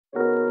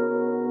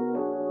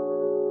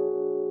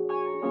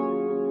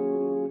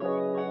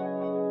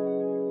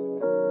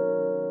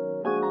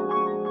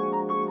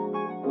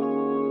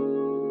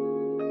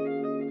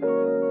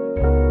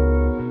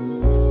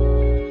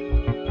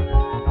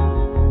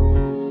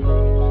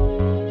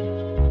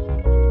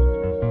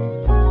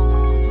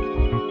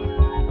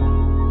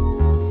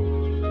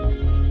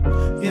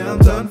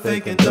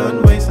faking,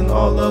 done wasting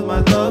all of my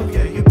love.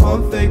 Yeah, you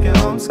pump faking,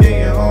 I'm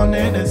skating on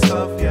it and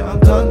stuff. Yeah, I'm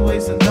done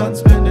wasting, done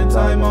spending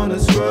time on a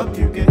scrub.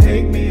 You can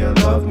hate me or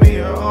love me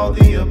or all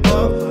the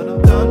above, but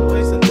I'm done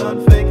wasting,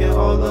 done faking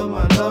all of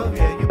my love.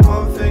 Yeah, you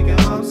pump faking,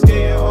 I'm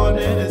skating on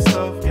it and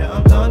stuff. Yeah,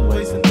 I'm done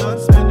wasting, done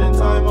spending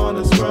time on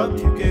a scrub.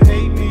 You can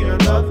hate me or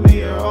love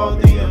me or all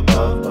the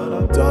above, but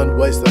I'm done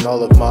wasting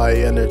all of my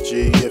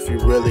energy. If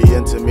you're really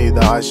into me,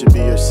 then I should be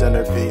your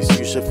centerpiece.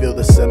 You should feel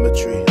the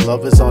symmetry.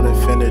 Love is on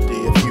infinity.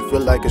 If you feel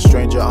like a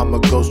stranger, I'ma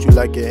ghost you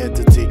like an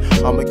entity.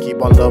 I'ma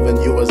keep on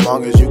loving you as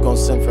long as you gon'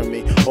 send for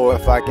me. Or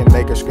if I can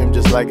make her scream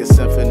just like a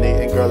symphony.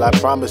 And girl, I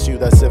promise you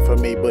that's it for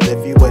me. But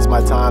if you waste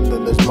my time,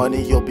 then there's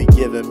money you'll be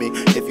giving me.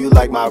 If you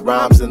like my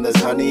rhymes, then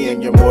there's honey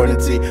and you're more than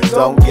tea.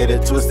 Don't get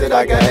it twisted,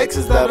 I got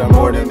exes that are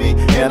more than me.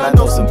 And I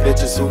know some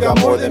bitches who got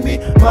more than me.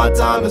 My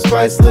time is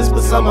priceless,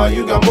 but somehow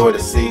you got more to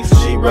see.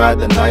 She ride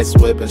the nice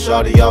whip and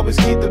shawty always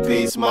keep the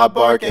peace. My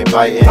bark ain't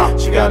biting,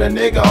 she got a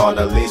nigga on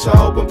a leash. I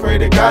hope and pray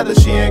to God that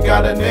she ain't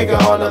got a nigga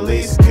on a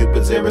leash.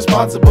 Cupid's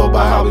irresponsible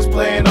by how he's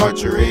playing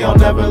archery. I'll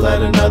never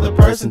let another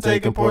person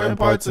take important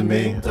parts of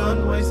me.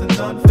 Done wasting,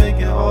 done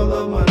faking all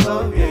of my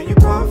love. Yeah, you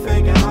pump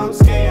faking, I'm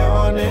skating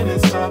on it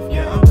and stuff.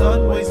 Yeah, I'm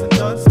done wasting,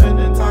 done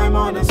spending time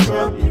on a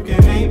scrub. You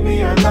can hate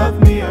me or love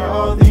me or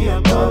all the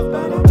above,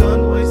 but I'm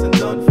done wasting,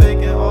 done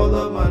faking all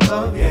of my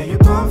love. Yeah, you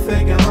pump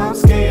faking, I'm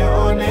skating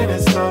on it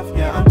and stuff.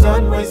 Yeah, I'm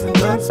done wasting,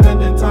 done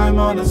spending time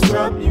on a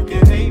scrub. You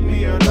can hate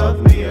me or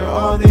love me or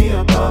all the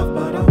above,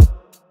 but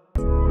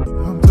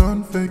I'm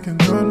done faking,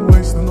 done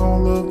wasting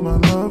all of my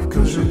love.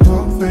 Cause you're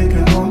pump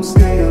faking, I'm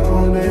skating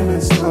on it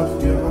and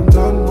stuff. Yeah, I'm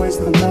done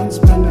wasting, done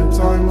spending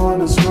time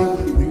on a scrub.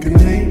 You can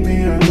hate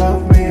me or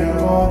love me or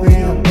all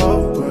the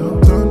above, but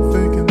I'm done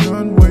faking,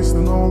 done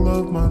wasting all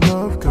of my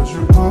love. Cause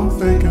you're pump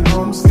faking,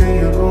 I'm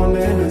skating on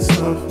it and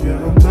stuff.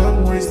 Yeah, I'm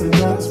done wasting,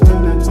 done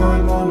spending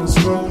time on a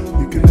scrub.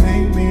 You can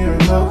hate me or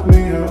love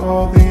me or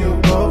all the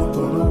above,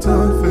 but I'm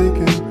done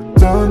faking,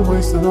 done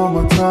wasting all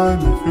my time.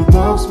 If your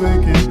love's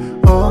vacant,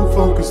 I'm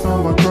focused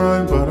on my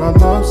grind, but I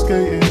love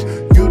skating.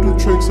 You do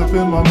tricks up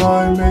in my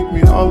mind, make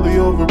me ollie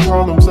over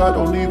problems I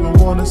don't even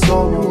wanna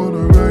solve. You want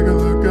a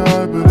regular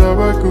guy, but I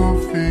ride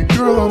goofy.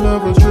 Girl, I'll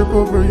never trip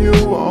over you,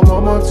 I'm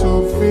on my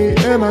 2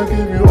 feet. And I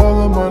give you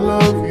all of my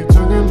love, you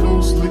took it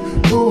loosely.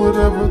 Who would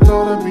ever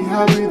thought I'd be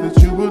happy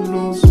that you would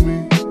lose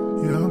me?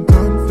 Yeah, I'm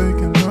done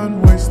faking,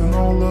 done wasting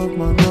all of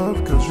my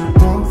love. Cause you're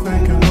done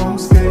faking,